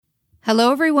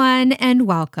Hello, everyone, and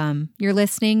welcome. You're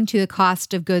listening to The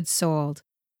Cost of Goods Sold.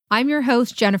 I'm your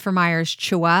host, Jennifer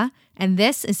Myers-Chua, and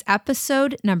this is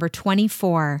episode number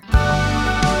 24.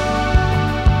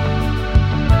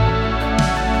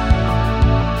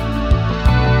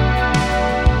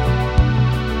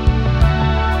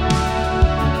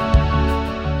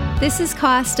 This is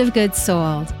Cost of Goods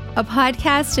Sold, a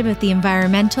podcast about the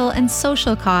environmental and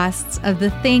social costs of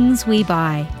the things we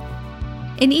buy.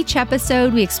 In each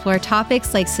episode, we explore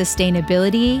topics like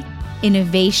sustainability,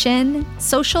 innovation,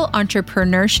 social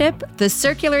entrepreneurship, the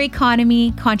circular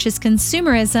economy, conscious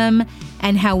consumerism,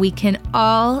 and how we can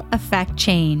all affect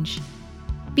change.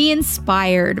 Be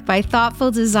inspired by thoughtful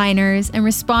designers and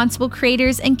responsible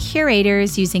creators and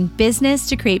curators using business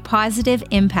to create positive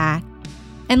impact.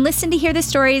 And listen to hear the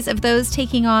stories of those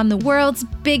taking on the world's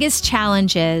biggest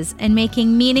challenges and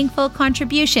making meaningful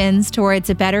contributions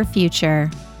towards a better future.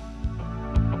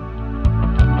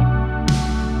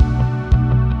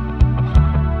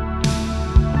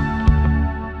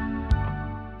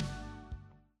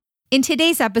 In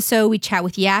today's episode, we chat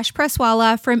with Yash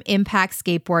Presswalla from Impact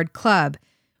Skateboard Club.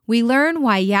 We learn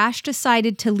why Yash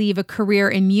decided to leave a career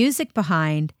in music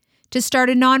behind to start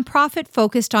a nonprofit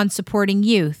focused on supporting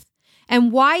youth,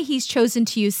 and why he's chosen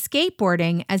to use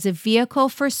skateboarding as a vehicle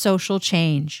for social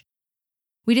change.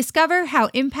 We discover how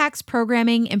Impact's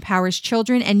programming empowers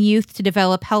children and youth to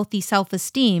develop healthy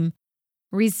self-esteem,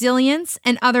 resilience,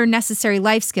 and other necessary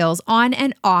life skills on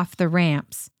and off the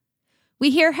ramps. We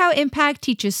hear how Impact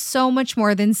teaches so much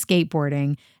more than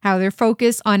skateboarding, how their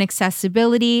focus on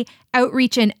accessibility,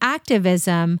 outreach, and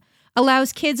activism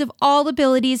allows kids of all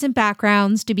abilities and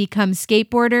backgrounds to become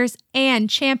skateboarders and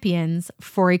champions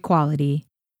for equality.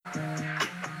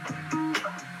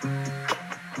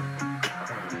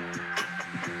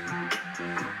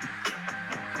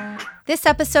 This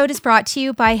episode is brought to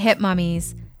you by Hip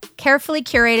Mummies, carefully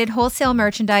curated wholesale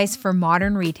merchandise for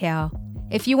modern retail.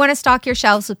 If you want to stock your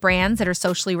shelves with brands that are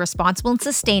socially responsible and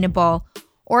sustainable,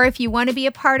 or if you want to be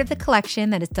a part of the collection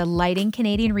that is delighting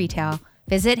Canadian retail,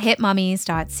 visit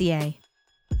hipmummies.ca.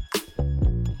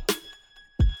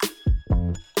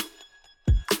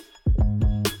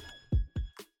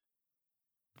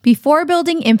 Before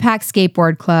building Impact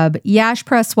Skateboard Club, Yash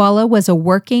Presswalla was a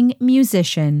working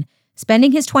musician,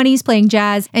 spending his 20s playing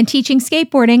jazz and teaching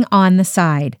skateboarding on the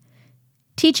side.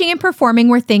 Teaching and performing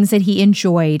were things that he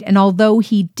enjoyed, and although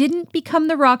he didn't become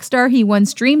the rock star he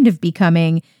once dreamed of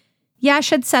becoming, Yash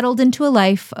had settled into a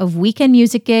life of weekend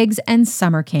music gigs and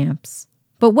summer camps.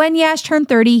 But when Yash turned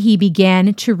 30, he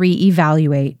began to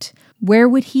reevaluate. Where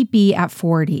would he be at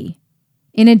 40?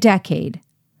 In a decade?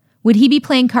 Would he be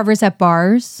playing covers at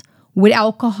bars? Would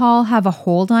alcohol have a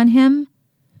hold on him?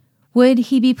 Would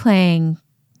he be playing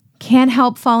Can't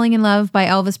Help Falling in Love by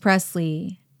Elvis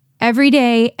Presley every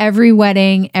day, every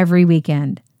wedding, every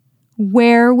weekend?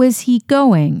 Where was he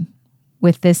going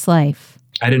with this life?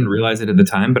 I didn't realize it at the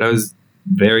time, but I was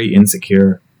very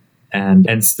insecure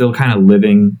and still kind of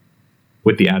living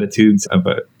with the attitudes of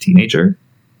a teenager.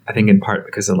 I think in part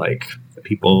because of the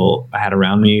people I had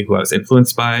around me who I was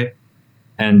influenced by,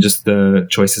 and just the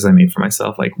choices I made for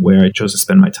myself, like where I chose to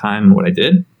spend my time and what I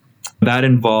did. That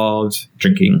involved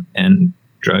drinking and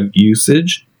drug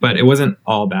usage, but it wasn't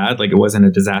all bad. It wasn't a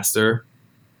disaster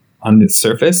on the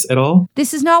surface at all.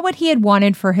 This is not what he had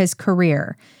wanted for his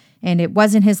career, and it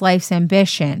wasn't his life's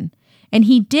ambition. And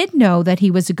he did know that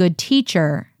he was a good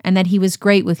teacher and that he was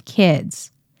great with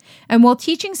kids. And while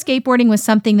teaching skateboarding was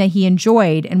something that he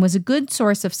enjoyed and was a good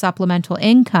source of supplemental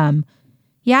income,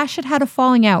 Yash had had a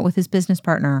falling out with his business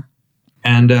partner.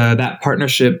 And that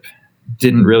partnership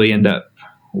didn't really end up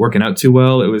working out too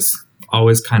well. It was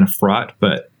always kind of fraught.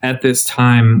 But at this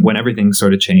time, when everything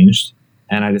sort of changed,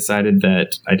 and I decided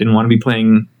that I didn't want to be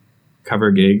playing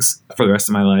cover gigs for the rest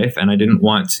of my life, and I didn't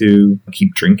want to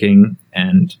keep drinking,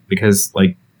 and because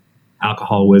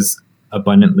alcohol was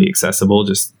abundantly accessible,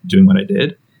 just doing what I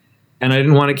did, and I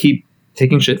didn't want to keep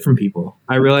taking shit from people.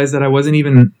 I realized that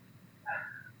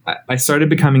I started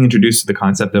becoming introduced to the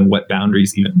concept of what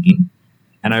boundaries even mean,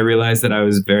 and I realized that I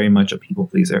was very much a people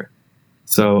pleaser.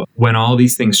 So when all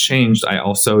these things changed, I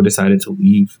also decided to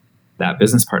leave that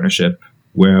business partnership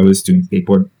where I was doing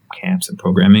skateboard camps and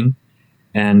programming.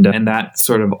 And that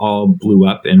sort of all blew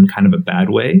up in kind of a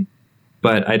bad way.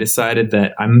 But I decided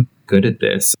that I'm good at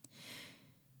this.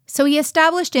 So he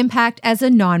established Impact as a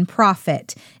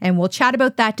nonprofit, and we'll chat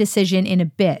about that decision in a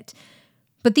bit.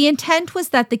 But the intent was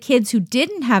that the kids who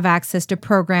didn't have access to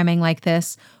programming like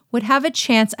this would have a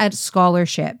chance at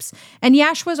scholarships. And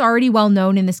Yash was already well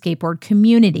known in the skateboard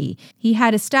community. He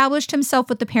had established himself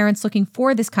with the parents looking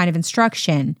for this kind of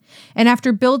instruction. And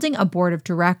after building a board of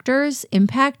directors,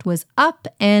 Impact was up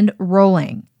and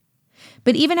rolling.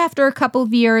 But even after a couple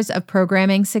of years of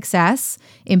programming success,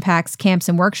 Impact's camps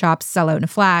and workshops sell out in a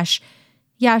flash,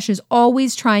 Yash is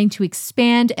always trying to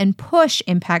expand and push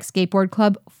Impact Skateboard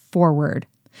Club forward.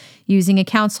 Using a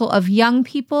council of young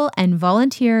people and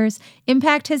volunteers,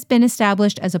 Impact has been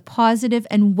established as a positive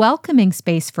and welcoming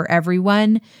space for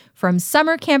everyone, from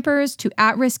summer campers to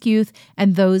at-risk youth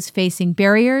and those facing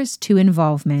barriers to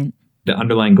involvement. The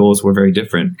underlying goals were very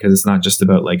different because it's not just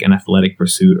about like an athletic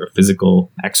pursuit or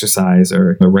physical exercise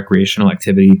or a recreational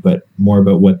activity, but more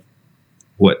about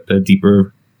what the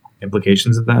deeper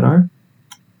implications of that are.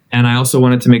 And I also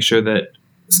wanted to make sure that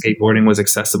skateboarding was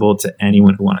accessible to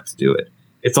anyone who wanted to do it.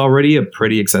 It's already a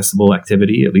pretty accessible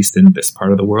activity, at least in this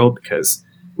part of the world, because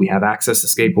we have access to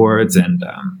skateboards and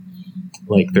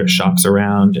like there's shops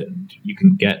around and you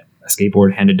can get a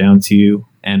skateboard handed down to you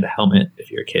and a helmet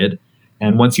if you're a kid.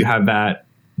 And once you have that,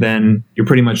 then you're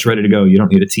pretty much ready to go. You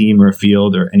don't need a team or a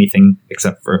field or anything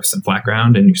except for some flat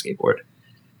ground and your skateboard.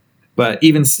 But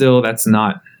even still, that's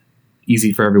not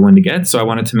easy for everyone to get. So I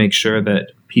wanted to make sure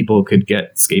that people could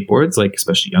get skateboards, like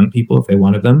especially young people if they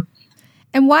wanted them.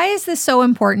 And why is this so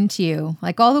important to you?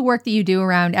 Like all the work that you do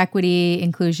around equity,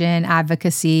 inclusion,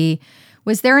 advocacy,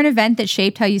 was there an event that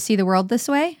shaped how you see the world this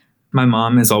way? My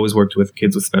mom has always worked with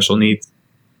kids with special needs.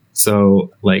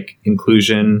 So like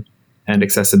inclusion and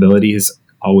accessibility has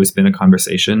always been a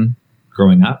conversation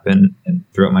growing up and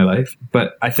throughout my life.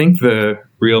 But I think the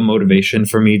real motivation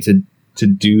for me to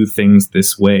do things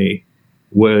this way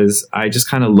was I just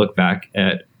kind of look back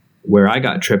at where I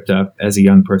got tripped up as a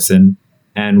young person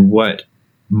and what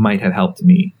might have helped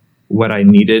me, what I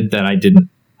needed that I didn't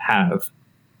have,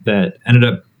 that ended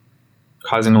up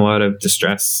causing a lot of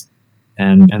distress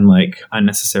and like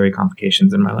unnecessary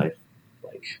complications in my life.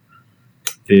 Like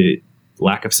the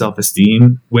lack of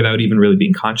self-esteem without even really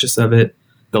being conscious of it,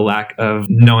 the lack of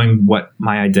knowing what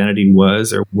my identity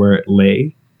was or where it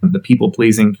lay, the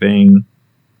people-pleasing thing,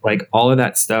 like all of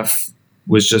that stuff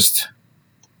was just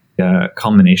a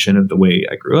culmination of the way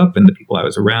I grew up and the people I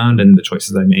was around and the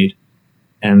choices I made.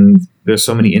 And there's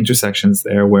so many intersections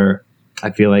there where I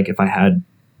feel like if I had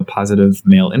positive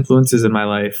male influences in my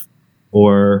life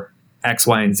or X,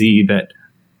 Y, and Z,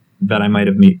 that I might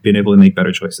have been able to make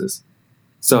better choices.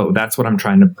 So that's what I'm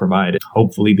trying to provide,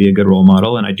 hopefully be a good role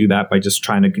model. And I do that by just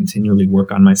trying to continually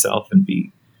work on myself and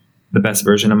be the best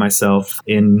version of myself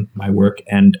in my work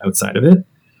and outside of it.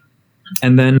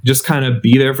 And then just kind of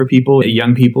be there for people,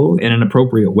 young people, in an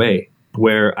appropriate way,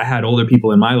 where I had older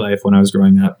people in my life when I was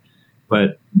growing up,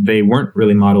 but they weren't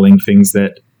really modeling things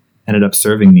that ended up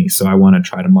serving me. So I want to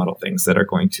try to model things that are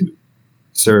going to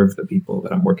serve the people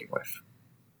that I'm working with.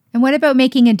 And what about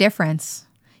making a difference?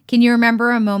 Can you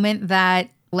remember a moment that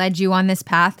led you on this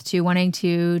path to wanting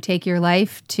to take your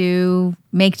life to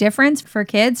make difference for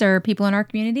kids or people in our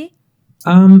community?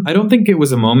 I don't think it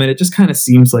was a moment. It just kind of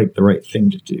seems like the right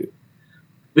thing to do.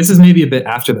 This is maybe a bit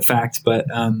after the fact, but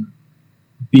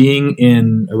being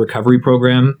in a recovery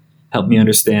program helped me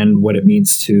understand what it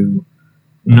means to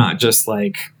not just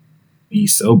like be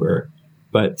sober,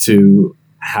 but to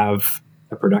have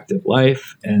a productive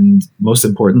life. And most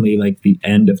importantly, like the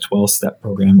end of 12-step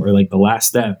program, or like the last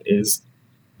step is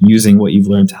using what you've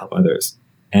learned to help others.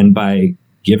 And by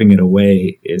giving it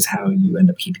away is how you end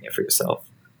up keeping it for yourself.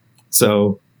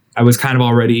 So I was kind of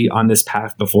already on this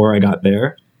path before I got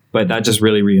there, but that just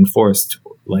really reinforced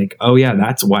like, oh yeah,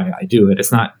 that's why I do it.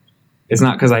 It's not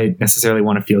because I necessarily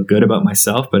want to feel good about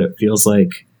myself, but it feels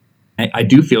like I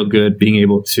do feel good being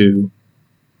able to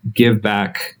give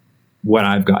back what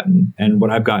I've gotten. And what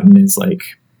I've gotten is like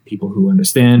people who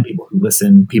understand, people who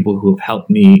listen, people who have helped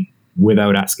me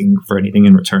without asking for anything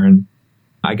in return.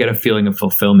 I get a feeling of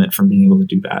fulfillment from being able to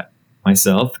do that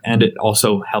myself. And it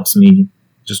also helps me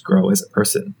just grow as a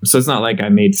person. So it's not like I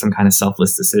made some kind of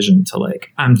selfless decision to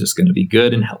like, I'm just going to be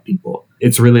good and help people.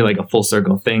 It's really like a full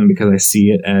circle thing because I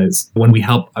see it as when we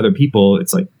help other people,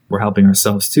 it's like we're helping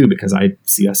ourselves too, because I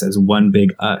see us as one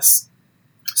big us.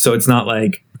 So it's not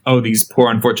like, oh, these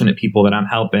poor unfortunate people that I'm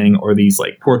helping or these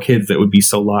like poor kids that would be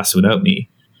so lost without me.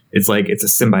 It's like it's a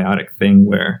symbiotic thing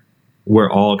where we're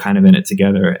all kind of in it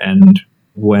together. And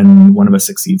when one of us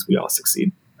succeeds, we all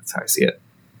succeed. That's how I see it.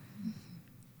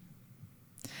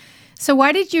 So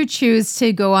why did you choose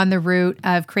to go on the route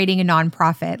of creating a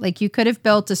nonprofit? Like you could have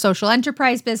built a social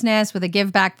enterprise business with a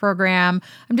give back program.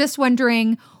 I'm just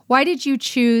wondering, why did you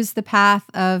choose the path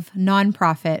of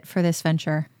nonprofit for this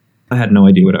venture? I had no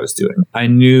idea what I was doing. I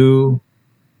knew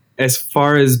as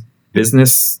far as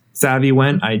business savvy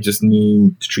went, I just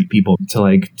knew to treat people, to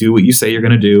like do what you say you're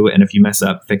going to do. And if you mess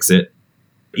up, fix it.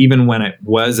 Even when I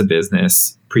was a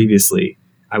business previously,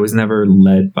 I was never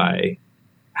led by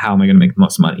how am I going to make the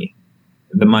most money.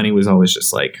 The money was always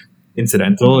just like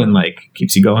incidental and like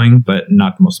keeps you going, but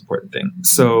not the most important thing.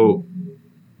 So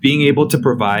being able to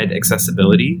provide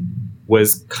accessibility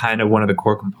was kind of one of the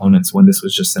core components when this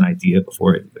was just an idea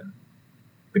before it even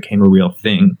became a real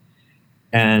thing.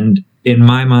 And in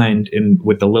my mind,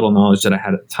 with the little knowledge that I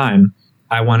had at the time,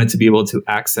 I wanted to be able to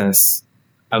access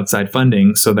outside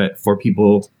funding so that for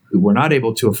people who were not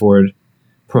able to afford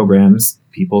programs,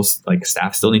 people like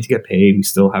staff still need to get paid. We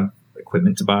still have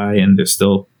equipment to buy and there's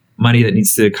still money that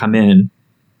needs to come in.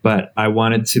 But I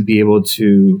wanted to be able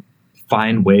to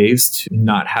find ways to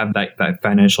not have that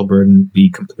financial burden be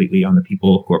completely on the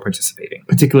people who are participating,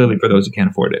 particularly for those who can't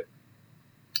afford it.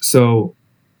 So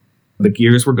the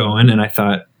gears were going and I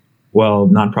thought, well,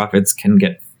 nonprofits can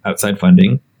get outside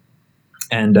funding.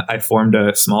 And I formed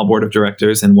a small board of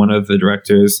directors, and one of the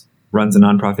directors runs a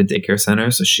nonprofit daycare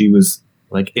center. So she was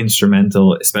like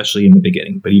instrumental, especially in the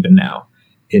beginning, but even now,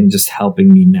 in just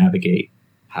helping me navigate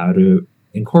how to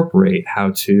incorporate,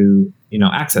 how to,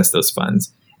 access those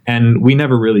funds. And we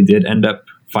never really did end up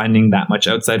finding that much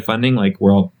outside funding. Like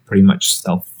we're all pretty much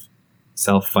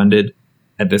self-funded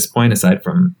at this point, aside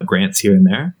from grants here and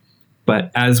there.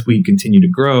 But as we continue to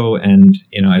grow and,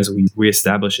 as we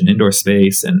reestablish an indoor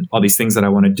space and all these things that I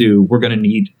want to do, we're going to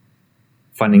need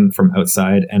funding from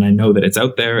outside. And I know that it's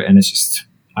out there and it's just,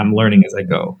 I'm learning as I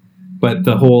go. But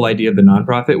the whole idea of the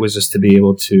nonprofit was just to be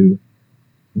able to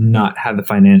not have the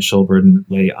financial burden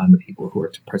lay on the people who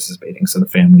are participating. So the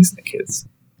families and the kids.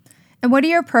 And what do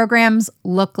your programs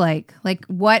look like? Like,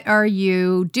 what are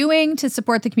you doing to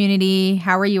support the community?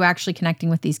 How are you actually connecting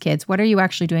with these kids? What are you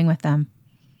actually doing with them?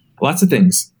 Lots of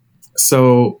things.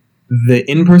 So the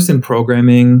in-person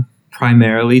programming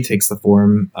primarily takes the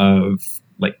form of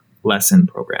like lesson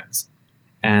programs.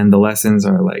 And the lessons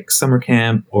are like summer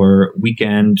camp or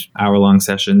weekend hour-long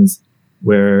sessions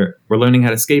where we're learning how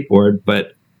to skateboard,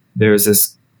 but there's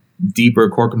this deeper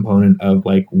core component of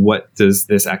like, what does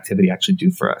this activity actually do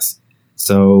for us?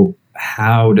 So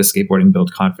how does skateboarding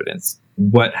build confidence?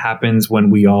 What happens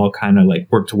when we all kind of like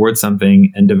work towards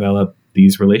something and develop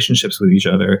these relationships with each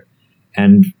other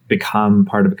and become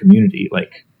part of a community?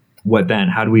 Like, what then?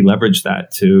 How do we leverage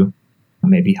that to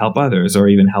maybe help others or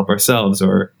even help ourselves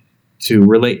or to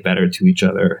relate better to each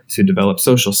other, to develop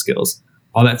social skills?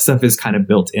 All that stuff is kind of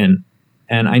built in.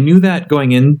 And I knew that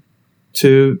going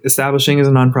into establishing as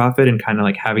a nonprofit and kind of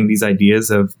like having these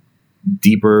ideas of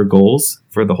deeper goals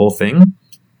for the whole thing.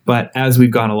 But as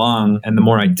we've gone along and the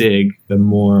more I dig, the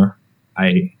more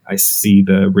I see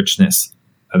the richness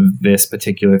of this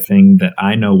particular thing that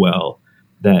I know well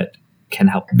that can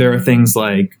help. There are things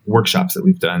like workshops that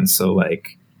we've done. So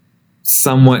like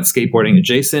somewhat skateboarding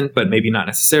adjacent, but maybe not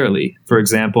necessarily. For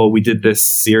example, we did this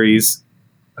series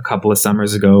a couple of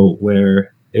summers ago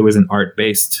where it was an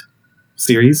art-based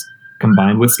series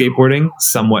combined with skateboarding,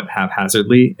 somewhat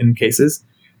haphazardly in cases.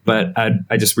 But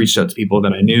I just reached out to people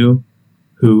that I knew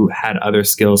who had other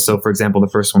skills. So for example, the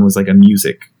first one was like a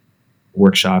music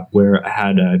workshop where I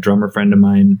had a drummer friend of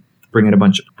mine bring in a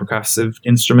bunch of percussive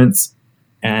instruments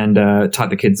and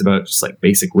taught the kids about just like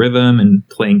basic rhythm and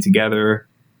playing together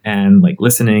and like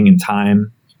listening and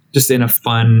time, just in a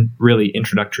fun, really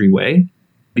introductory way.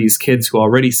 These kids who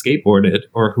already skateboarded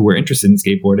or who were interested in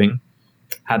skateboarding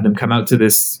had them come out to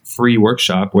this free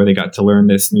workshop where they got to learn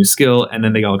this new skill and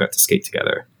then they all got to skate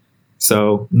together.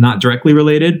 So not directly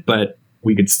related, but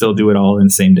we could still do it all in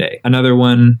the same day. Another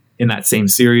one in that same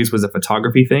series was a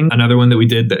photography thing. Another one that we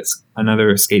did that's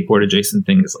another skateboard adjacent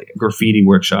thing is like a graffiti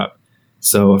workshop.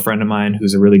 So a friend of mine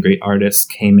who's a really great artist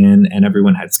came in and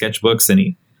everyone had sketchbooks and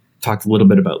he talked a little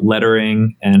bit about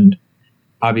lettering. And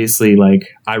obviously, like,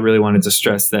 I really wanted to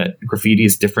stress that graffiti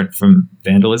is different from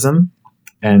vandalism.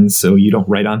 And so you don't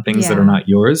write on things that are not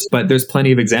yours. But there's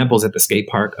plenty of examples at the skate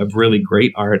park of really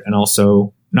great art and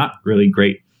also not really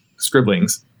great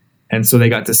scribblings. And so they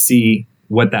got to see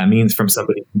what that means from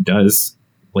somebody who does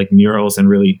like murals and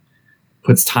really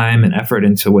puts time and effort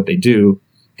into what they do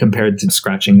compared to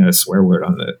scratching a swear word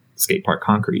on the skate park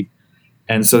concrete.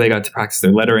 And so they got to practice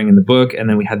their lettering in the book. And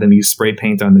then we had them use spray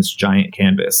paint on this giant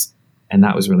canvas. And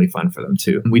that was really fun for them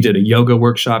too. We did a yoga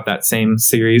workshop that same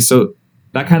series. So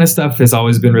that kind of stuff has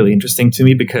always been really interesting to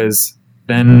me because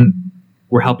then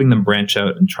we're helping them branch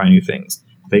out and try new things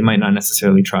they might not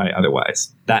necessarily try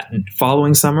otherwise. That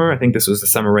following summer, I think this was the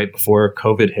summer right before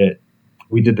COVID hit,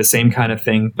 we did the same kind of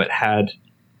thing, but had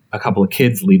a couple of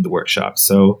kids lead the workshop.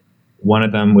 So one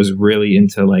of them was really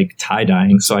into like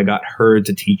tie-dyeing. So I got her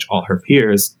to teach all her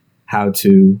peers how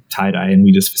to tie-dye, and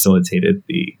we just facilitated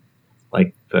the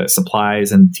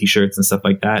supplies and t-shirts and stuff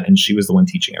like that. And she was the one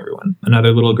teaching everyone.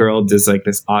 Another little girl does like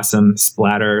this awesome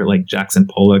splatter, like Jackson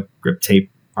Pollock grip tape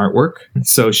artwork.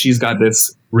 So she's got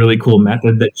this really cool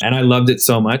method and I loved it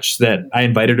so much that I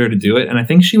invited her to do it. And I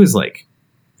think she was like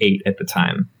 8 at the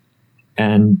time,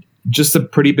 and just a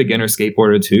pretty beginner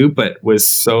skateboarder too, but was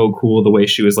so cool the way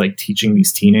she was like teaching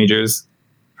these teenagers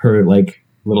her like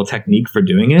little technique for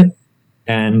doing it.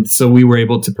 And so we were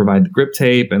able to provide the grip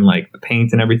tape and like the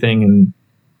paint and everything.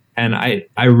 And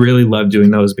I really love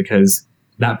doing those because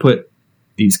that put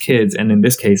these kids, and in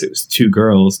this case, it was 2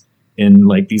 girls, in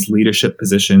like these leadership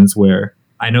positions where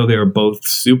I know they were both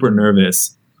super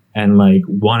nervous and like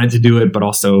wanted to do it, but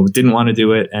also didn't want to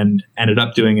do it and ended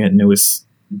up doing it. And it was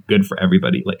good for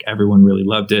everybody. Like everyone really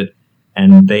loved it.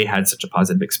 And they had such a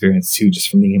positive experience too, just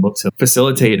from being able to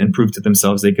facilitate and prove to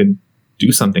themselves they could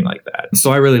do something like that.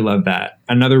 So I really love that.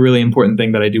 Another really important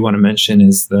thing that I do want to mention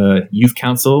is the youth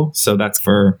council. So that's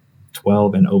for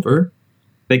 12 and over.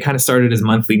 They kind of started as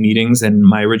monthly meetings. And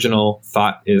my original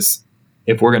thought is,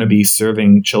 if we're going to be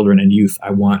serving children and youth, I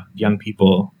want young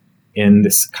people in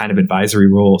this kind of advisory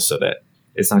role so that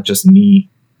it's not just me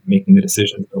making the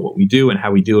decisions about what we do and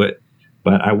how we do it,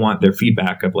 but I want their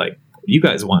feedback of like, what do you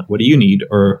guys want? What do you need?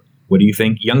 Or what do you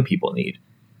think young people need?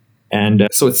 And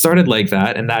so it started like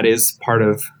that. And that is part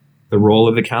of the role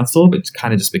of the council, but it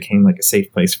kind of just became like a safe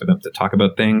place for them to talk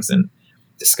about things and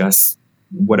discuss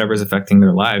whatever's affecting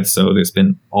their lives. So there's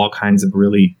been all kinds of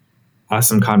really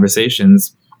awesome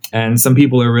conversations. And some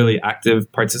people are really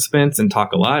active participants and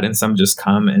talk a lot, and some just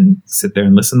come and sit there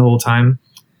and listen the whole time.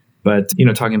 But, you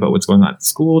know, talking about what's going on at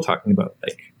school, talking about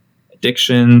like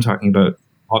addiction, talking about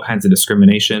all kinds of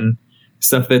discrimination,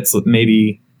 stuff that's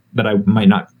maybe that I might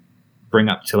not bring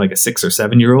up to like a 6 or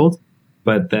 7-year-old,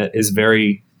 but that is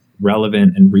very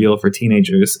relevant and real for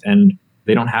teenagers. And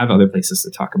they don't have other places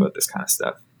to talk about this kind of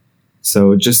stuff.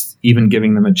 So just even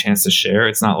giving them a chance to share,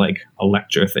 it's not like a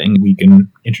lecture thing. We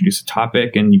can introduce a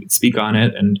topic and you can speak on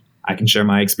it, and I can share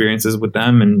my experiences with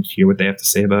them and hear what they have to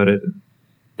say about it. And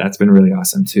that's been really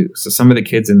awesome too. So some of the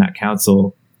kids in that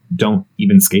council don't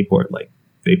even skateboard. Like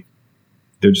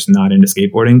they're just not into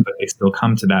skateboarding, but they still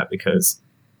come to that because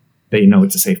they know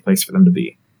it's a safe place for them to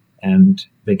be, and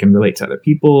they can relate to other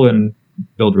people and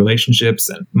build relationships.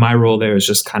 And my role there is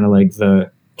just kind of like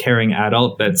the caring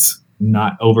adult that's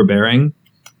not overbearing,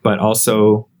 but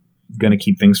also going to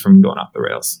keep things from going off the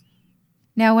rails.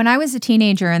 Now, when I was a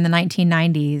teenager in the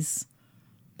 1990s,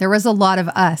 there was a lot of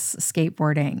us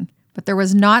skateboarding, but there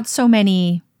was not so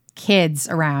many kids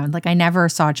around. Like I never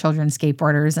saw children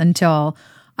skateboarders until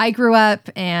I grew up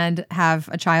and have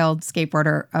a child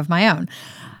skateboarder of my own.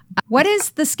 What does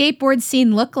the skateboard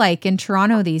scene look like in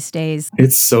Toronto these days?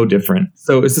 It's so different.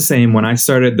 So it's the same. When I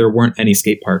started, there weren't any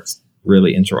skate parks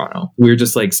really in Toronto. We were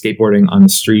just like skateboarding on the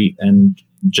street, and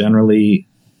generally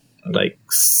like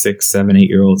 6, 7,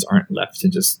 8-year-olds aren't left to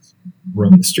just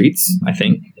roam the streets, I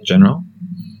think, in general.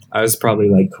 I was probably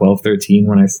like 12, 13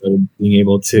 when I started being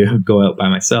able to go out by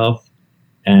myself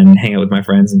and hang out with my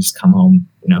friends and just come home,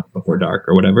 you know, before dark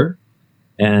or whatever.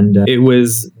 And it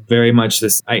was very much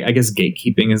this, I guess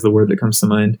gatekeeping is the word that comes to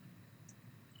mind.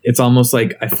 It's almost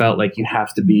like I felt like you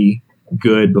have to be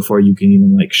good before you can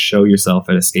even like show yourself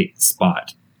at a skate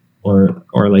spot or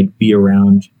like be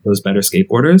around those better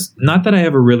skateboarders. Not that I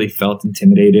ever really felt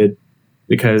intimidated,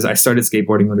 because I started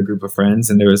skateboarding with a group of friends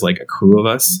and there was like a crew of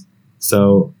us.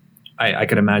 So I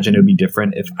could imagine it would be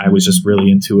different if I was just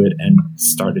really into it and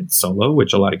started solo,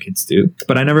 which a lot of kids do.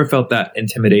 But I never felt that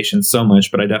intimidation so much,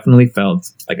 but I definitely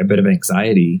felt like a bit of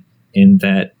anxiety in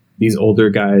that these older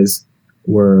guys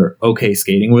were okay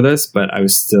skating with us, but I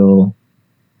was still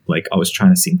like always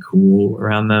trying to seem cool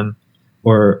around them.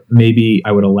 Or maybe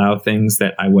I would allow things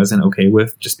that I wasn't okay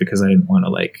with just because I didn't want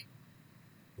to like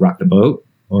rock the boat,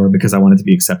 or because I wanted to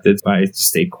be accepted. So I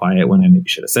stayed quiet when I maybe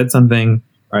should have said something,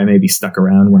 or I maybe stuck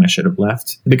around when I should have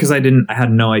left, because I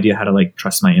had no idea how to like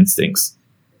trust my instincts,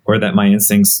 or that my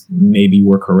instincts maybe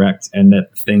were correct and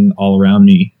that the thing all around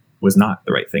me was not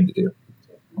the right thing to do.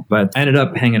 But I ended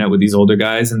up hanging out with these older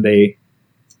guys, and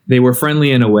they were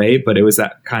friendly in a way, but it was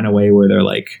that kind of way where they're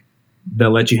like,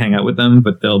 they'll let you hang out with them,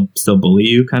 but they'll still bully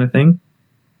you kind of thing.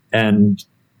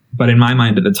 But in my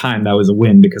mind at the time, that was a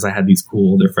win, because I had these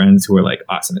cool older friends who were like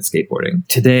awesome at skateboarding.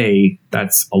 Today,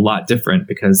 that's a lot different,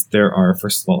 because there are,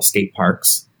 first of all, skate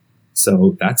parks.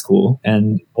 So that's cool.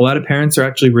 And a lot of parents are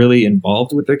actually really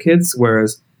involved with their kids,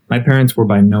 whereas my parents were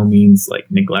by no means like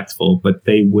neglectful, but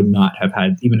they would not have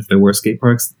had, even if there were skate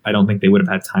parks, I don't think they would have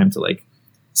had time to like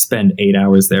spend 8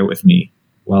 hours there with me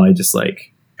while I just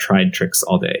like tried tricks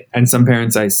all day. And some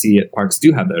parents I see at parks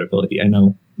do have that ability. I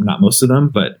know not most of them,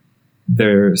 but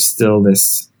there's still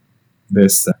this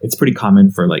it's pretty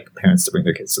common for like parents to bring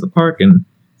their kids to the park and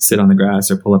sit on the grass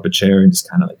or pull up a chair and just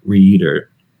kind of like read or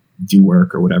do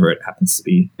work or whatever it happens to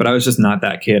be. But I was just not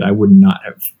that kid. I would not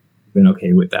have been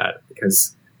okay with that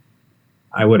because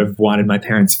I would have wanted my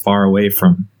parents far away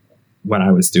from what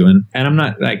I was doing. And I'm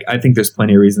not like, I think there's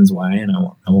plenty of reasons why, and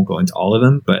I won't go into all of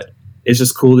them, but it's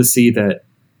just cool to see that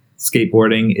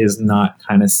skateboarding is not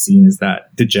kind of seen as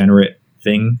that degenerate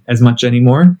thing as much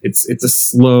anymore. It's a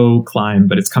slow climb,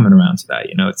 but it's coming around to that.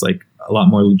 You know, it's like a lot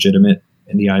more legitimate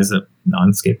in the eyes of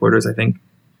non-skateboarders, I think.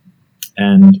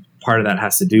 And part of that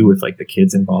has to do with like the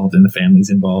kids involved and the families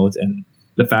involved, and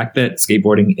the fact that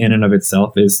skateboarding in and of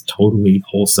itself is totally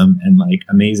wholesome and like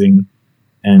amazing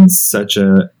and such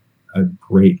a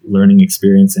great learning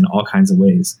experience in all kinds of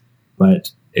ways.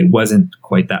 But it wasn't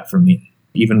quite that for me.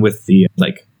 Even with the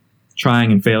like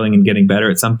trying and failing and getting better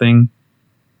at something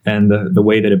and the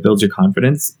way that it builds your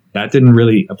confidence, that didn't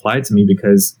really apply to me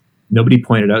because nobody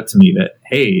pointed out to me that,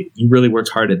 hey, you really worked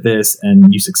hard at this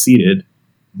and you succeeded.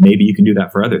 Maybe you can do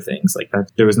that for other things. Like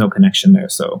that, there was no connection there.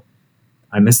 So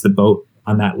I missed the boat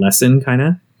on that lesson kind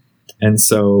of. And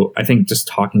so I think just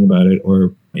talking about it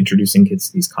or introducing kids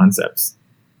to these concepts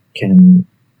can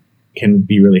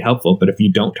be really helpful. But if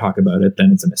you don't talk about it,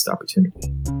 then it's a missed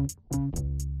opportunity.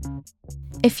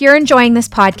 If you're enjoying this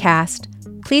podcast,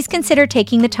 please consider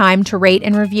taking the time to rate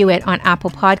and review it on Apple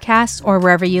Podcasts or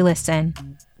wherever you listen.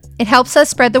 It helps us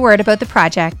spread the word about the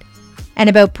project and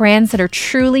about brands that are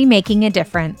truly making a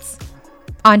difference.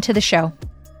 On to the show.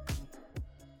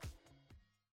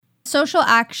 Social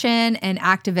action and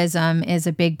activism is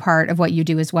a big part of what you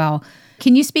do as well.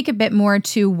 Can you speak a bit more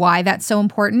to why that's so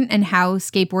important and how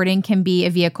skateboarding can be a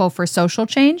vehicle for social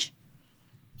change?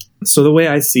 So the way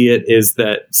I see it is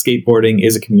that skateboarding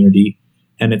is a community,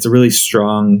 and it's a really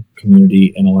strong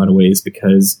community in a lot of ways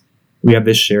because we have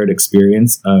this shared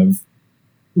experience of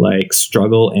like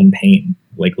struggle and pain,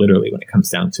 like literally when it comes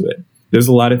down to it. There's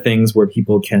a lot of things where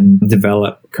people can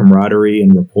develop camaraderie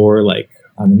and rapport. Like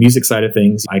on the music side of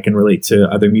things, I can relate to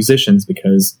other musicians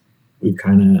because we've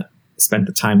kind of spent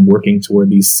the time working toward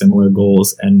these similar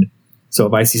goals. And so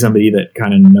if I see somebody that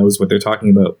kind of knows what they're talking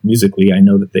about musically, I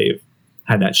know that they've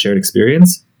had that shared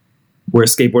experience. Where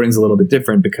skateboarding is a little bit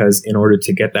different because in order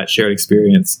to get that shared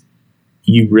experience,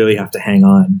 you really have to hang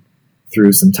on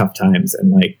through some tough times,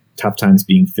 and like tough times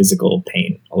being physical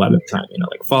pain a lot of the time, you know,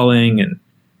 like falling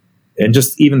and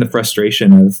just even the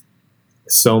frustration of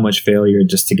so much failure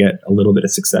just to get a little bit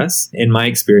of success. In my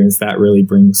experience, that really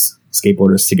brings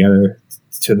skateboarders together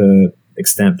to the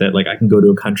extent that like I can go to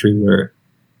a country where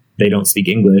they don't speak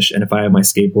English, and if I have my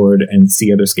skateboard and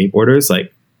see other skateboarders,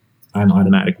 like I'm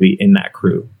automatically in that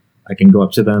crew. I can go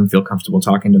up to them, feel comfortable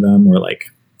talking to them, or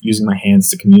like using my hands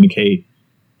to communicate.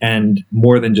 And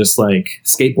more than just like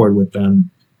skateboard with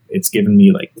them, it's given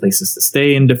me like places to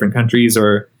stay in different countries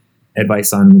or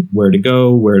advice on where to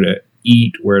go, where to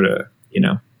eat, where to, you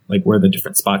know, like where the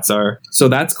different spots are. So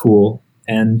that's cool.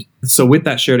 And so with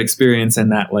that shared experience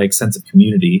and that like sense of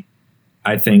community,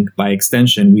 I think by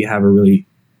extension, we have a really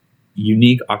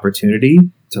unique opportunity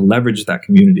to leverage that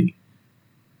community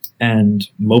and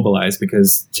mobilize,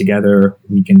 because together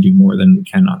we can do more than we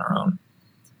can on our own.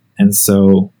 And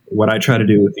so what I try to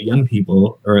do with the young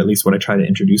people, or at least what I try to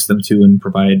introduce them to and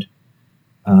provide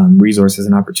resources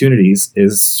and opportunities,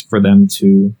 is for them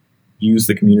to use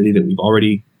the community that we've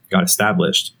already got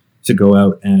established to go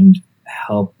out and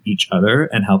help each other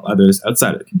and help others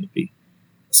outside of the community.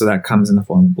 So that comes in the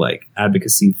form of like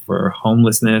advocacy for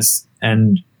homelessness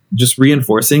and just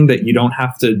reinforcing that you don't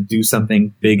have to do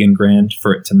something big and grand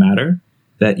for it to matter,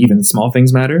 that even small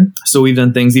things matter. So we've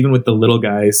done things even with the little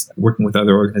guys, working with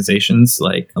other organizations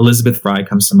like Elizabeth Fry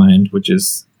comes to mind, which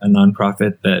is a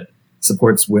nonprofit that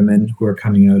supports women who are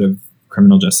coming out of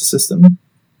criminal justice system.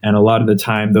 And a lot of the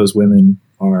time those women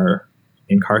are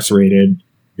incarcerated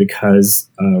because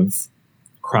of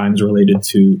crimes related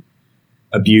to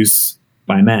abuse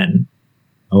by men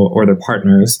or their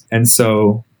partners. And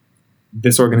so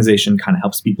this organization kind of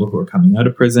helps people who are coming out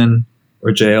of prison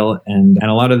or jail. And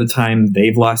a lot of the time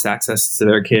they've lost access to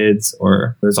their kids,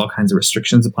 or there's all kinds of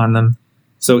restrictions upon them.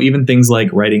 So even things like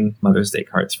writing Mother's Day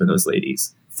cards for those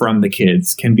ladies from the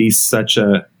kids can be such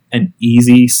an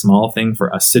easy, small thing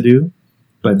for us to do,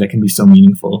 but that can be so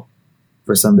meaningful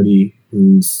for somebody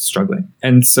who's struggling.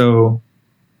 And so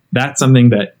that's something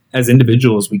that as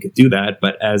individuals we could do that,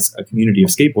 but as a community of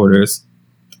skateboarders,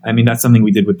 I mean, that's something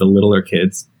we did with the littler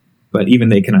kids. But even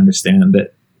they can understand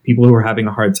that people who are having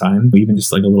a hard time, even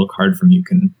just like a little card from you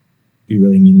can be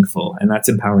really meaningful. And that's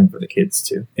empowering for the kids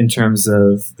too. In terms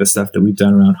of the stuff that we've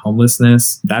done around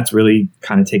homelessness, that's really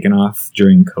kind of taken off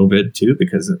during COVID too,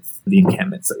 because of the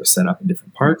encampments that were set up in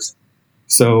different parks.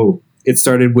 So it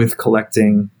started with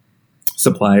collecting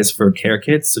supplies for care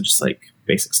kits. So just like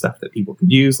basic stuff that people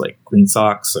could use, like clean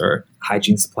socks or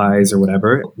hygiene supplies or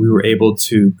whatever. We were able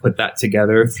to put that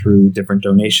together through different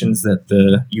donations that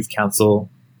the youth council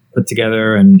put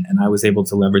together. And I was able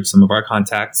to leverage some of our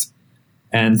contacts.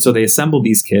 And so they assembled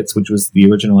these kits, which was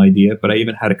the original idea. But I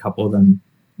even had a couple of them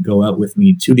go out with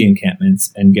me to the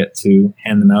encampments and get to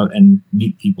hand them out and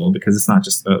meet people, because it's not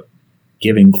just about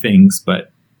giving things,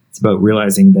 but it's about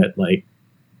realizing that like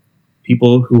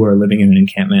people who are living in an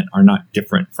encampment are not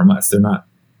different from us. They're not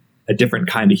a different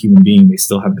kind of human being. They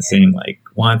still have the same like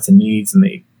wants and needs, and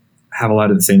they have a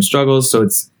lot of the same struggles. So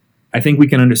I think we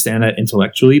can understand that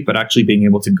intellectually, but actually being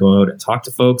able to go out and talk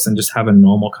to folks and just have a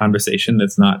normal conversation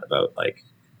that's not about like,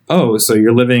 oh, so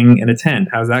you're living in a tent,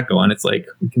 how's that going? It's like,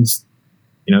 we can just,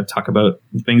 talk about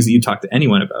the things that you talk to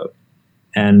anyone about.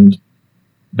 And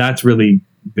that's really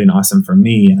been awesome for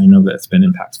me. And I know that's been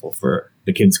impactful for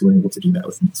the kids who were able to do that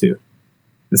with me too.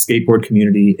 The skateboard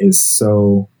community is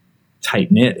so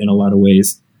tight knit in a lot of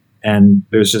ways. And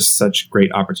there's just such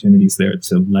great opportunities there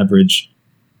to leverage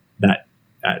that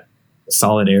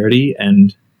solidarity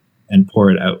and pour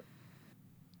it out.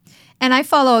 And I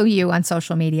follow you on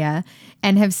social media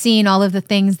and have seen all of the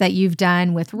things that you've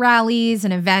done with rallies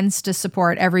and events to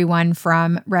support everyone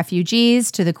from refugees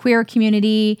to the queer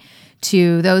community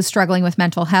to those struggling with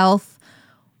mental health.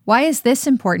 Why is this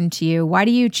important to you? Why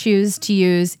do you choose to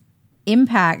use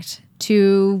impact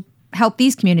to help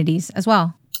these communities as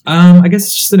well? I guess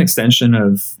it's just an extension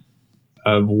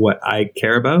of what I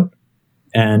care about.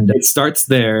 And it starts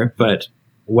there, but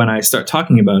when I start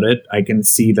talking about it, I can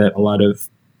see that a lot of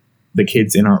the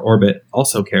kids in our orbit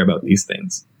also care about these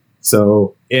things.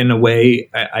 So in a way,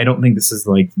 I don't think this is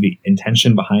like the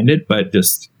intention behind it, but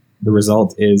just the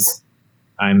result is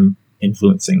I'm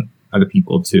influencing other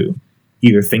people to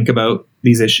either think about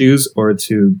these issues or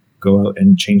to go out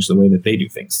and change the way that they do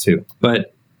things too.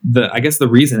 But I guess the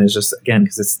reason is just, again,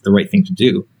 because it's the right thing to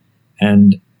do.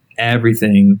 And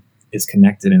everything is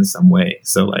connected in some way.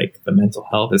 So like the mental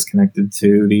health is connected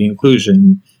to the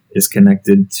inclusion, is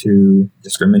connected to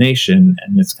discrimination,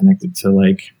 and it's connected to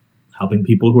like helping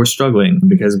people who are struggling,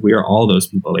 because we are all those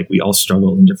people. Like we all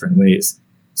struggle in different ways.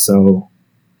 So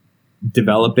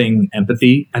developing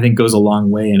empathy, I think, goes a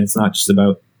long way. And it's not just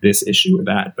about this issue or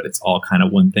that, but it's all kind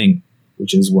of one thing,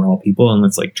 which is we're all people, and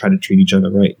let's like try to treat each other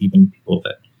right, even people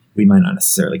that we might not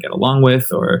necessarily get along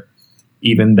with, or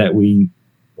even that we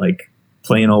like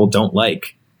plain old don't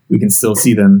like. We can still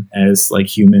see them as like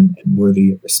human and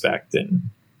worthy of respect and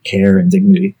care and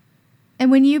dignity.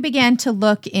 And when you began to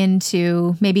look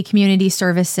into maybe community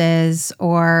services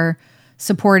or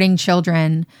supporting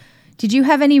children, did you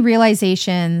have any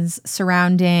realizations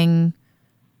surrounding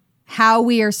how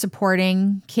we are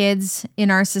supporting kids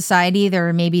in our society that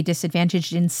are maybe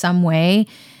disadvantaged in some way?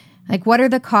 Like, what are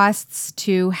the costs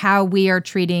to how we are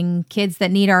treating kids that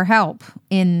need our help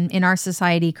in our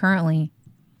society currently?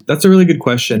 That's a really good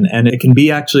question. And it can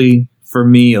be actually, for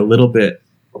me, a little bit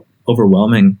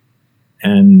overwhelming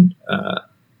and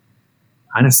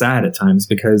kind of sad at times,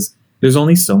 because there's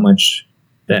only so much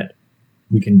that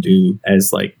we can do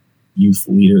as like youth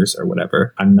leaders or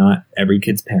whatever. I'm not every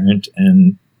kid's parent,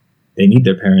 and they need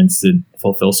their parents to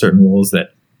fulfill certain roles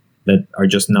that are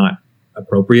just not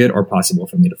appropriate or possible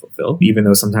for me to fulfill, even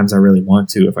though sometimes I really want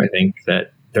to if I think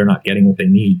that they're not getting what they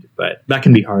need. But that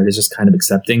can be hard. It's just kind of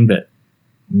accepting that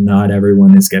not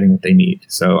everyone is getting what they need.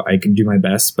 So I can do my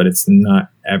best, but it's not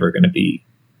ever going to be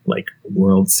like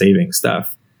world-saving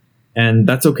stuff. And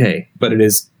that's okay. But it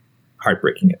is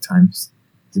heartbreaking at times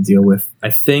to deal with. I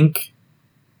think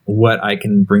what I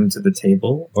can bring to the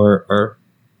table, or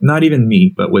not even me,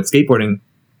 but what skateboarding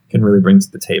can really bring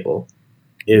to the table,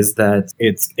 is that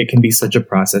it can be such a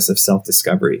process of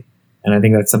self-discovery. And I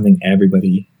think that's something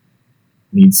everybody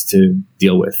needs to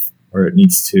deal with, or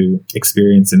needs to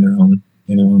experience in their own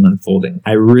unfolding.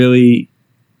 I really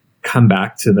come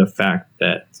back to the fact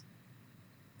that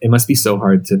it must be so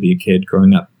hard to be a kid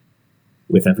growing up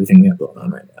with everything we have going on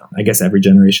right now. I guess every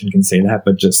generation can say that,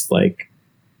 but just like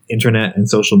internet and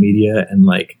social media and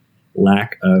like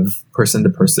lack of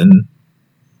person-to-person,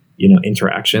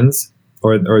 interactions,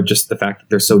 or just the fact that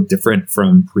they're so different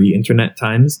from pre-internet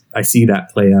times. I see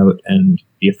that play out, and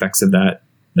the effects of that,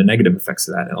 the negative effects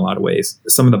of that in a lot of ways.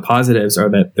 Some of the positives are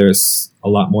that there's a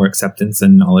lot more acceptance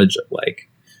and knowledge of like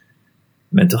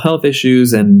mental health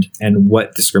issues and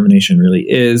what discrimination really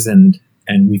is. And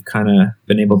we've kind of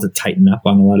been able to tighten up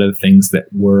on a lot of things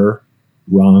that were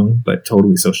wrong, but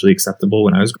totally socially acceptable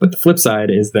when I was. But the flip side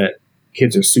is that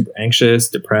kids are super anxious,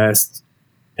 depressed,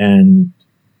 and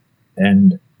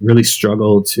really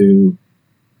struggle to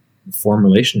form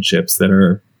relationships that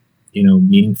are,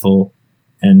 meaningful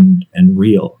and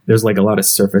real. There's like a lot of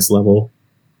surface level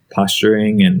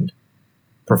posturing and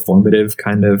performative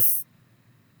kind of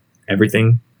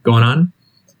everything going on.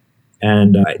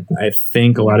 And I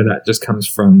think a lot of that just comes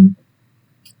from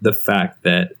the fact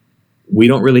that we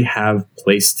don't really have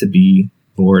place to be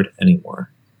bored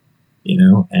anymore,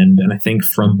 and I think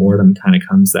from boredom kind of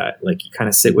comes that, like, you kind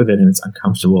of sit with it and it's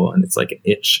uncomfortable and it's like an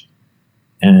itch.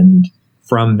 And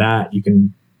from that, you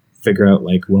can figure out,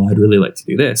 like, well, I'd really like to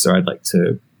do this, or I'd like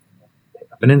to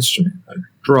pick up an instrument or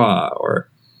draw,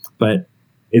 but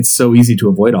it's so easy to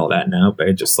avoid all that now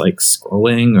by just like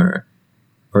scrolling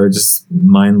or just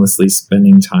mindlessly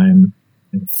spending time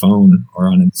in the phone or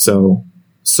on it. So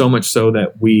much so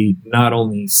that we not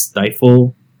only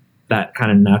stifle that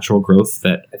kind of natural growth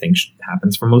that I think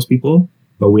happens for most people,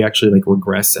 but we actually like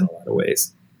regress in a lot of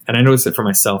ways. And I noticed it for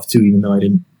myself too, even though I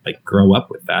didn't like grow up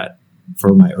with that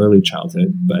for my early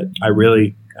childhood, but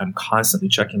I'm constantly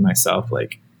checking myself.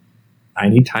 Like, I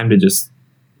need time to just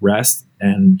rest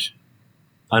and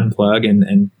unplug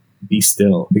and be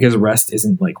still, because rest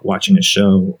isn't like watching a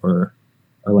show or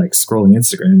like scrolling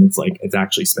Instagram. It's like, it's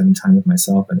actually spending time with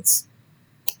myself. And it's,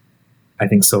 I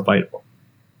think, so vital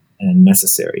and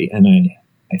necessary. And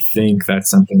I think that's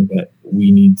something that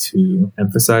we need to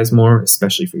emphasize more,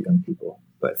 especially for young people,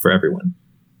 but for everyone.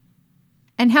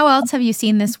 And how else have you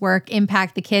seen this work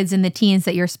impact the kids and the teens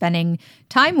that you're spending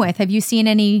time with? Have you seen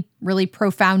any really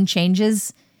profound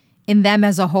changes in them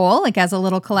as a whole, like as a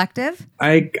little collective?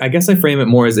 I guess I frame it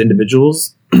more as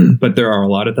individuals, but there are a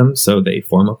lot of them, so they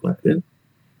form a collective.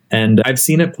 And I've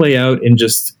seen it play out in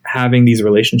just having these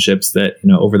relationships that,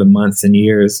 over the months and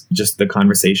years, just the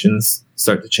conversations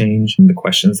start to change and the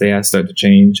questions they ask start to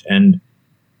change. And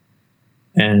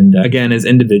again, as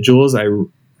individuals,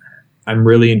 I'm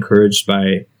really encouraged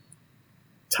by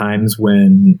times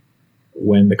when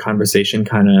the conversation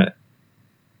kind of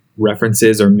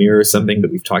references or mirrors something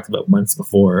that we've talked about months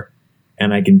before.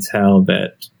 And I can tell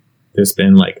that there's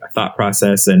been like a thought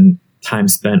process and time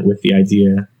spent with the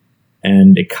idea,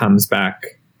 and it comes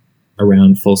back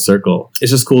around full circle.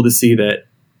 It's just cool to see that.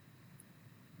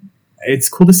 It's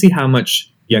cool to see how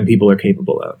much young people are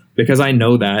capable of, because I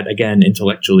know that, again,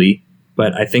 intellectually,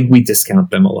 but I think we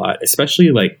discount them a lot, especially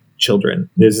like children.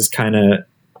 There's this kind of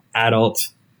adult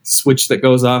switch that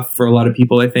goes off for a lot of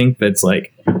people, I think, that's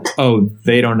like, oh,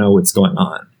 they don't know what's going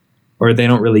on, or they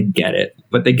don't really get it,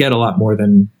 but they get a lot more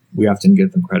than we often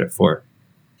give them credit for.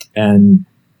 And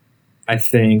I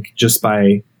think just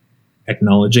by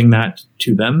acknowledging that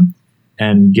to them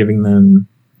and giving them,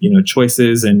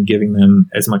 choices and giving them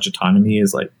as much autonomy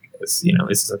as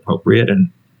is appropriate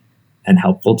and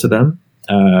helpful to them,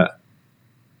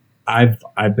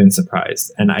 I've been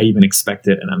surprised, and I even expect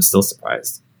it, and I'm still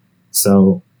surprised.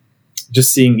 So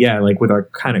just seeing, like with our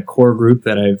kind of core group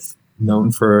that I've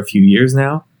known for a few years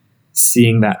now,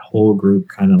 seeing that whole group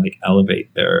kind of like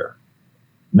elevate their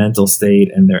mental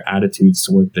state and their attitudes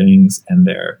toward things and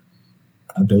their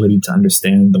ability to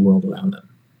understand the world around them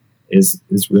is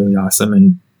really awesome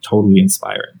and totally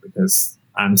inspiring, because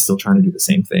I'm still trying to do the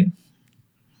same thing.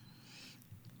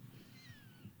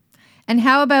 And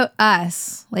how about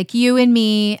us, like you and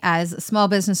me as a small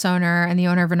business owner and the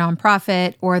owner of a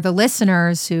nonprofit, or the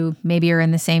listeners who maybe are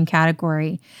in the same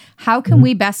category? How can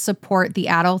we best support the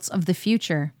adults of the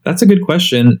future? That's a good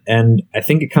question. And I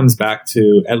think it comes back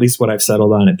to at least what I've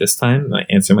settled on at this time. My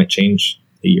answer might change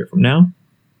a year from now,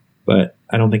 but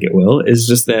I don't think it will. Is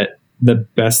just that the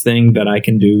best thing that I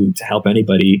can do to help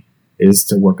anybody is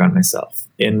to work on myself.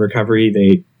 In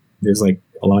recovery, there's like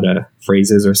a lot of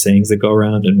phrases or sayings that go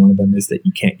around, and one of them is that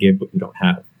you can't give what you don't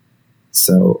have.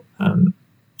 So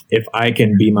if I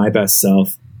can be my best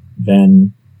self,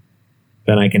 then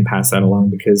I can pass that along,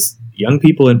 because young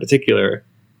people in particular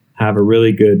have a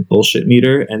really good bullshit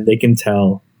meter, and they can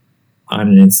tell on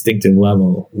an instinctive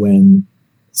level when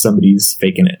somebody's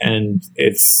faking it. And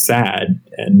it's sad,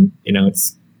 and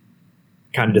it's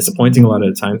kind of disappointing a lot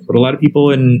of the times, but a lot of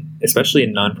people especially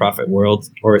in nonprofit world,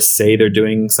 or say they're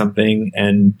doing something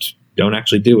and don't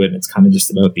actually do it. And it's kind of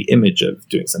just about the image of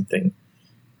doing something.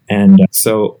 And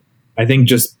so I think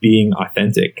just being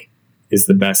authentic is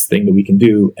the best thing that we can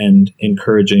do, and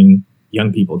encouraging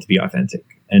young people to be authentic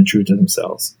and true to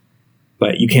themselves.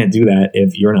 But you can't do that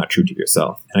if you're not true to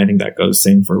yourself. And I think that goes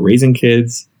same for raising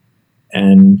kids,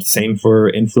 and same for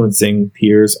influencing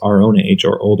peers our own age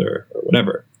or older or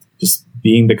whatever. Just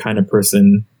being the kind of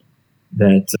person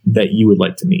that you would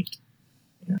like to meet.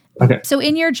 Yeah. Okay. So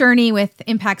in your journey with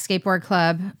Impact Skateboard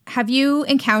Club, have you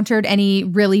encountered any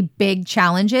really big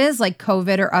challenges like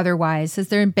COVID or otherwise? Has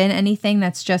there been anything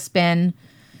that's just been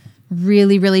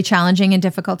really, really challenging and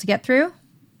difficult to get through?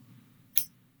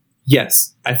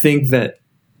 Yes. I think that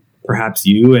perhaps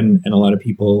you and a lot of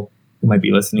people who might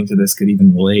be listening to this could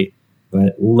even relate,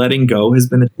 but letting go has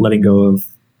been letting go of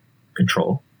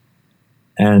control.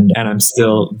 And I'm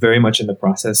still very much in the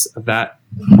process of that,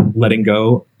 letting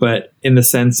go, but in the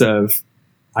sense of,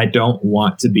 I don't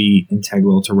want to be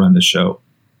integral to run the show.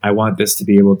 I want this to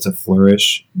be able to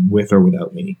flourish with or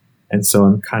without me. And so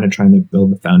I'm kind of trying to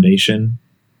build the foundation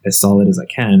as solid as I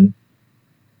can.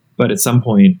 But at some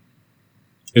point,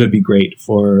 it would be great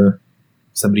for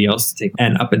somebody else to take.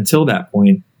 And up until that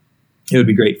point, it would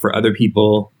be great for other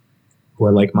people who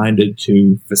are like-minded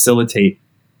to facilitate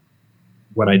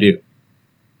what I do.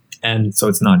 And so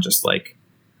it's not just like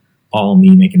all me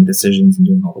making decisions and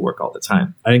doing all the work all the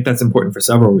time. I think that's important for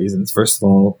several reasons. First of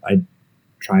all, I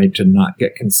try to not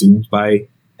get consumed by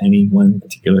any one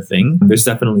particular thing. There's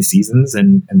definitely seasons,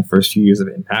 and the first few years of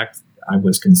Impact, I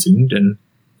was consumed, and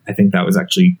I think that was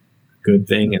actually a good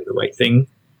thing and the right thing.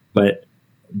 But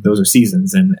those are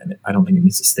seasons, and I don't think it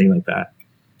needs to stay like that.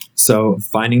 So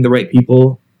finding the right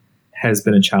people has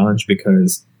been a challenge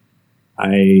because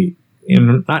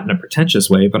not in a pretentious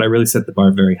way, but I really set the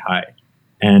bar very high.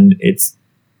 And it's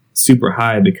super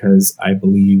high because I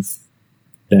believe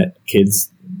that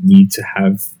kids need to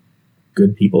have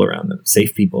good people around them,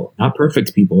 safe people, not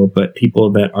perfect people, but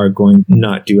people that are going to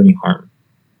not do any harm,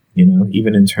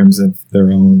 even in terms of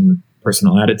their own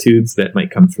personal attitudes that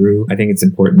might come through. I think it's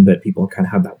important that people kind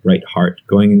of have that right heart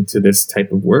going into this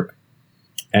type of work.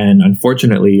 And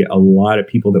unfortunately, a lot of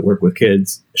people that work with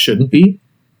kids shouldn't be,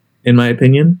 in my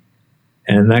opinion.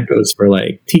 And that goes for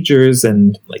like teachers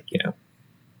and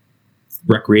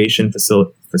recreation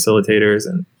facilitators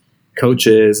and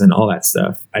coaches and all that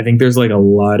stuff. I think there's like a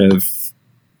lot of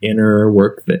inner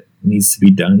work that needs to be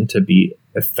done to be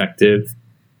effective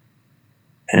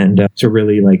and to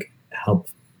really like help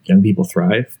young people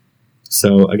thrive.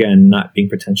 So again, not being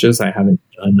pretentious, I haven't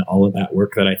done all of that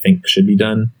work that I think should be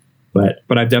done, but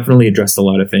I've definitely addressed a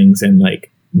lot of things. And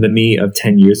like the me of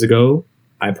 10 years ago,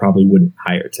 I probably wouldn't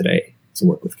hire today to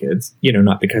work with kids,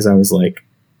 not because I was like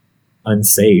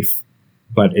unsafe,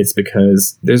 but it's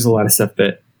because there's a lot of stuff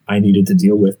that I needed to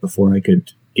deal with before I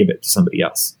could give it to somebody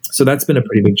else. So that's been a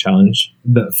pretty big challenge.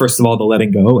 First of all, the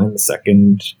letting go. And the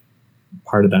second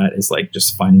part of that is like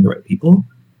just finding the right people.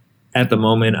 At the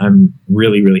moment, I'm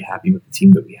really, really happy with the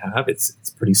team that we have. It's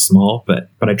pretty small, but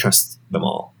I trust them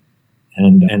all.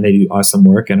 And they do awesome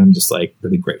work. And I'm just like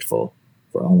really grateful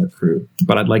for all our crew,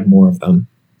 but I'd like more of them.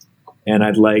 And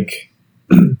I'd like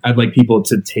people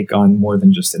to take on more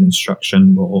than just an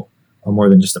instruction role or more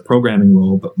than just a programming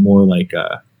role, but more like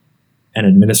an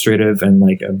administrative and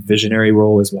like a visionary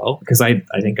role as well. Because I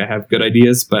think I have good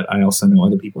ideas, but I also know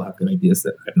other people have good ideas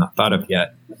that I've not thought of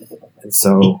yet. And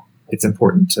so it's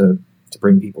important to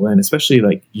bring people in, especially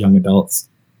like young adults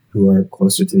who are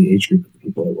closer to the age group of the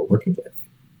people that we're working with.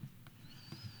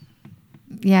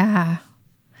 Yeah.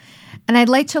 And I'd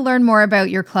like to learn more about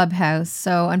your clubhouse.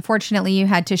 So unfortunately, you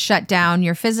had to shut down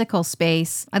your physical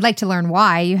space. I'd like to learn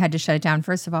why you had to shut it down,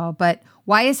 first of all. But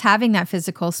why is having that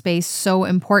physical space so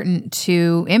important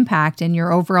to Impact and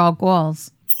your overall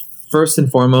goals? First and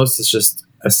foremost, it's just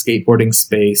a skateboarding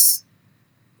space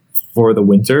for the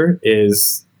winter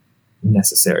is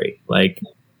necessary. Like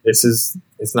it's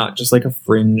not just like a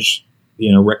fringe,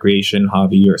 recreation,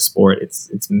 hobby, or sport.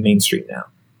 It's mainstream now.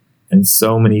 And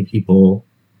so many people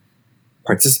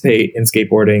participate in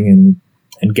skateboarding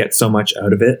and get so much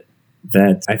out of it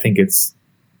that I think it's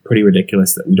pretty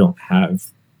ridiculous that we don't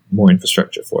have more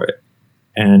infrastructure for it.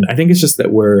 And I think it's just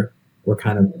that we're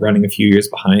kind of running a few years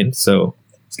behind. So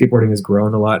skateboarding has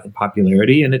grown a lot in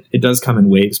popularity, and it does come in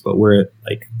waves, but we're at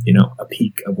like, a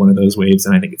peak of one of those waves,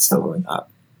 and I think it's still going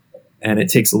up. And it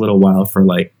takes a little while for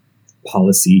like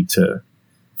policy to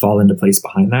fall into place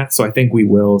behind that. So I think we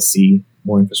will see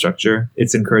more infrastructure.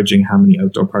 It's encouraging how many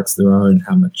outdoor parks there are and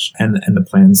how much and the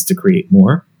plans to create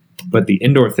more. But the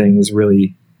indoor thing is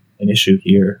really an issue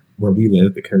here where we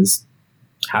live because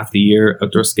half the year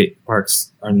outdoor skate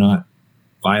parks are not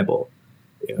viable.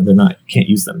 They're not, you can't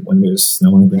use them when there's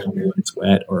snow on the ground or when it's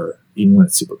wet or even when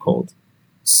it's super cold.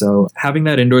 So having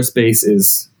that indoor space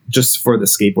is just for the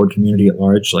skateboard community at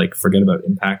large, like forget about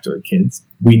Impact or kids.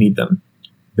 We need them.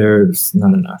 There's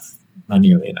not enough. Not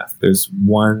nearly enough. There's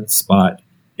one spot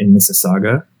in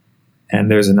Mississauga and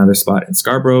there's another spot in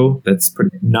Scarborough that's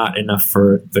pretty not enough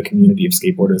for the community of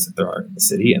skateboarders that there are in the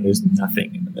city, and there's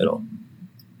nothing in the middle.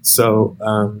 So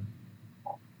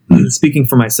speaking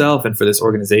for myself and for this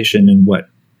organization and what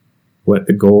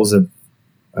the goals of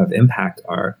impact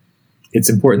are, it's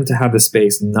important to have the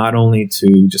space not only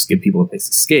to just give people a place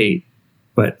to skate,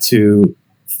 but to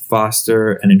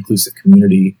foster an inclusive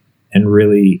community and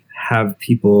really have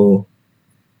people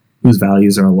whose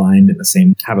values are aligned in the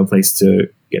same, have a place to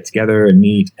get together and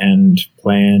meet and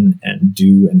plan and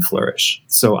do and flourish.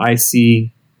 So I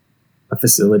see a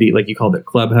facility, like you called it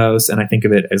clubhouse, and I think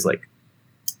of it as like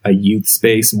a youth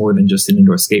space more than just an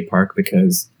indoor skate park,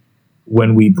 because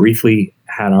when we briefly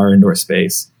had our indoor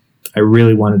space, I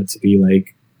really wanted it to be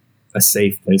like a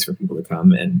safe place for people to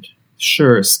come and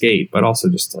sure skate, but also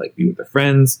just to like be with their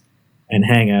friends and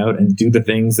hang out and do the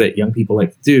things that young people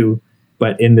like to do,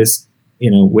 but in this,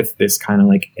 with this kind of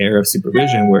like air of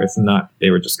supervision where it's not,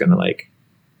 they were just going to like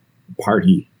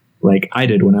party like I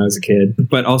did when I was a kid,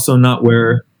 but also not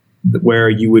where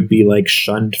you would be like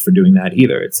shunned for doing that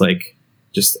either. It's like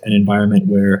just an environment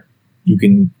where you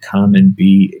can come and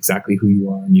be exactly who you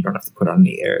are and you don't have to put on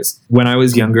any airs. When I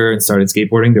was younger and started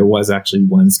skateboarding, there was actually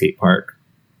one skate park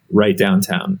right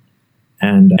downtown.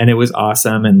 And it was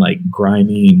awesome and like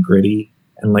grimy and gritty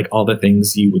and like all the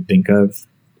things you would think of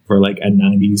for like a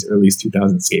 90s, early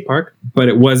 2000s skate park. But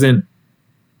it wasn't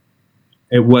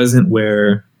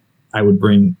where I would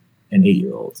bring an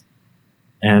 8-year-old.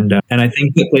 And I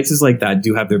think that places like that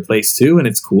do have their place too. And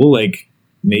it's cool. Like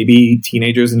maybe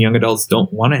teenagers and young adults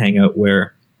don't want to hang out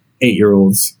where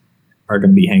 8-year-olds are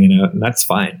going to be hanging out. And that's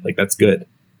fine. Like that's good.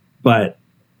 But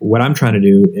what I'm trying to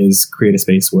do is create a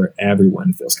space where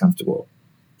everyone feels comfortable.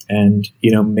 And,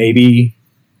 maybe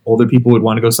older people would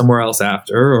want to go somewhere else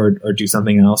after or do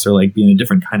something else or like be in a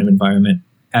different kind of environment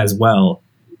as well.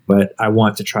 But I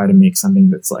want to try to make something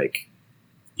that's like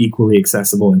equally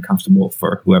accessible and comfortable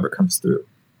for whoever comes through.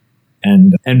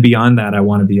 And beyond that, I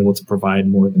want to be able to provide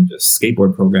more than just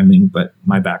skateboard programming, but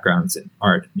my background's in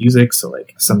art and music. So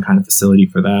like some kind of facility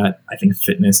for that. I think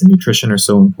fitness and nutrition are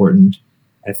so important.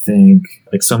 I think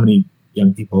like so many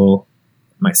young people,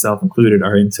 myself included,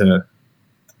 are into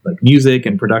like music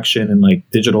and production and like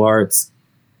digital arts.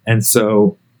 And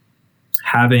so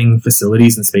having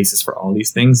facilities and spaces for all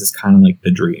these things is kind of like the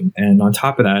dream. And on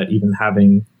top of that, even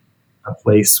having a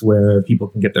place where people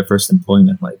can get their first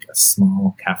employment, like a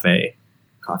small cafe,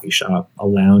 coffee shop, a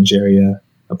lounge area,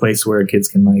 a place where kids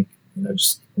can like,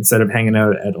 just instead of hanging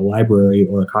out at a library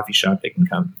or a coffee shop, they can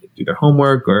come do their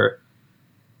homework or,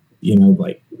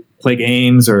 like play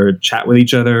games or chat with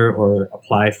each other or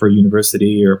apply for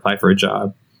university or apply for a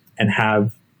job and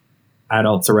have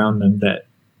adults around them that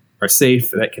are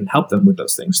safe, that can help them with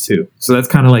those things too. So that's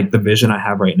kind of like the vision I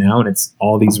have right now. And it's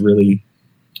all these really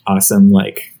awesome,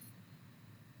 like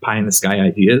pie in the sky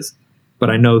ideas, but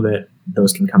I know that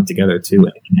those can come together too.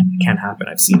 And it can happen.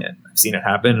 I've seen it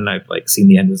happen, and I've like seen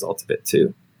the end result of it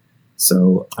too.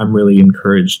 So I'm really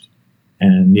encouraged.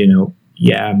 And,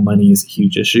 money is a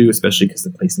huge issue, especially because the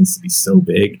place needs to be so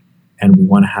big and we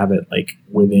want to have it like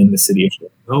within the city of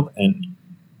Toronto. And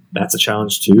that's a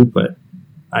challenge too, but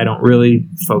I don't really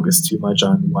focus too much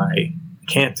on why we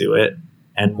can't do it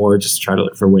and more just try to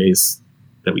look for ways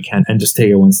that we can and just take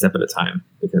it one step at a time,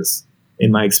 because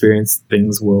in my experience,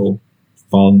 things will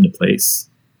fall into place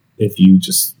if you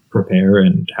just prepare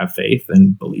and have faith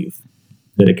and believe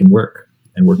that it can work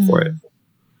and work for it.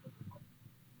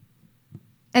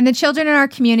 And the children in our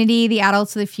community, the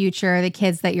adults of the future, the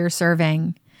kids that you're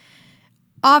serving,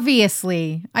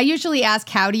 obviously, I usually ask,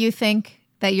 how do you think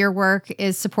that your work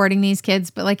is supporting these kids?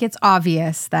 But like, it's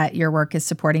obvious that your work is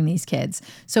supporting these kids.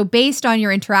 So based on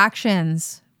your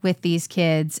interactions with these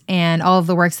kids and all of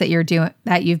the works that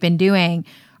you've been doing,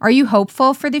 are you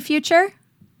hopeful for the future?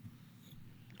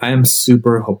 I am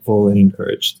super hopeful and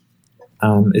encouraged.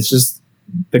 It's just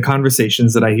the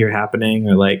conversations that I hear happening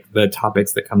or like the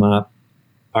topics that come up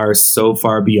are so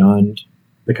far beyond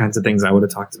the kinds of things I would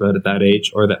have talked about at that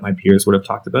age or that my peers would have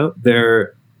talked about.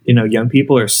 They're, young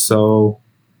people are so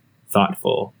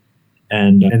thoughtful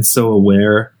and so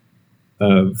aware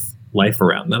of life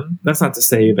around them. That's not to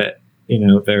say that,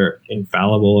 they're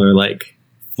infallible or like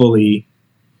fully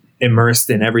immersed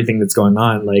in everything that's going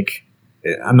on. Like,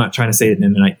 I'm not trying to say it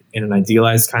in an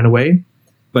idealized kind of way,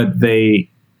 but they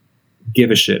give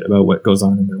a shit about what goes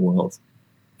on in their world.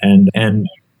 And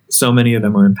so many of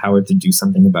them are empowered to do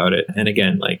something about it. And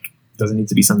again, like, it doesn't need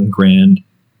to be something grand.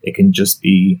 It can just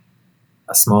be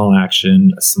a small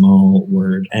action, a small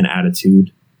word, and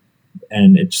attitude.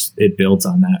 And it builds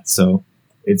on that. So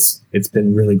it's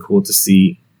been really cool to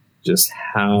see just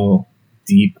how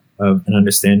deep of an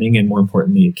understanding and, more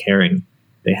importantly, a caring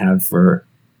they have for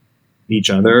each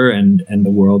other and the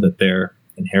world that they're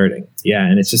inheriting. Yeah.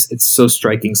 And it's so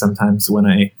striking sometimes when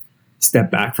I step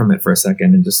back from it for a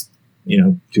second and just,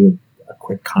 do a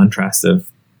quick contrast of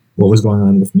what was going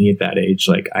on with me at that age.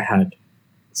 Like, I had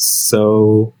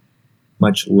so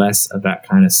much less of that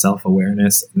kind of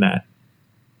self-awareness and that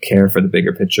care for the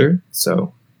bigger picture.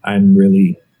 So I'm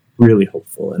really, really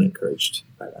hopeful and encouraged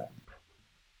by that.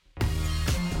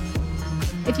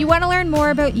 If you want to learn more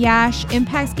about Yash,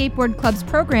 Impact Skateboard Club's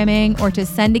programming, or to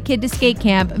send a kid to skate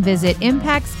camp, visit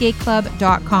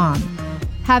impactskateclub.com.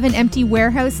 Have an empty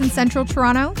warehouse in central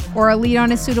Toronto or a lead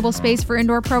on a suitable space for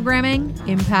indoor programming?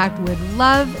 Impact would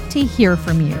love to hear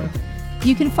from you.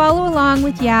 You can follow along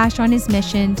with Yash on his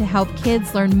mission to help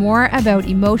kids learn more about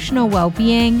emotional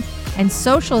well-being and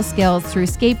social skills through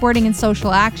skateboarding and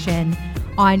social action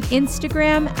on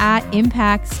Instagram at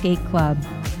Impact Skate Club.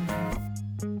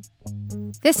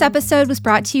 This episode was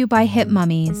brought to you by Hip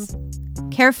Mummies,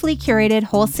 carefully curated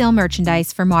wholesale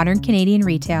merchandise for modern Canadian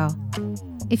retail.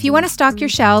 If you want to stock your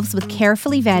shelves with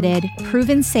carefully vetted,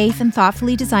 proven safe and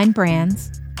thoughtfully designed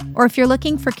brands, or if you're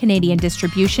looking for Canadian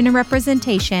distribution and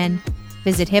representation,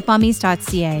 visit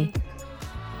hipmummies.ca.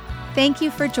 Thank you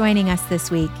for joining us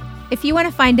this week. If you want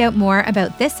to find out more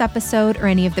about this episode or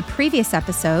any of the previous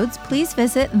episodes, please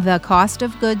visit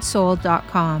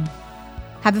thecostofgoodssold.com.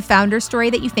 Have a founder story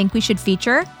that you think we should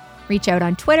feature? Reach out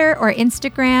on Twitter or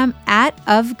Instagram at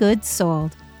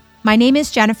 @ofgoodssold. My name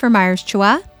is Jennifer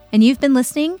Myers-Chua, and you've been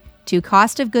listening to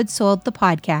Cost of Goods Sold, the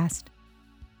podcast.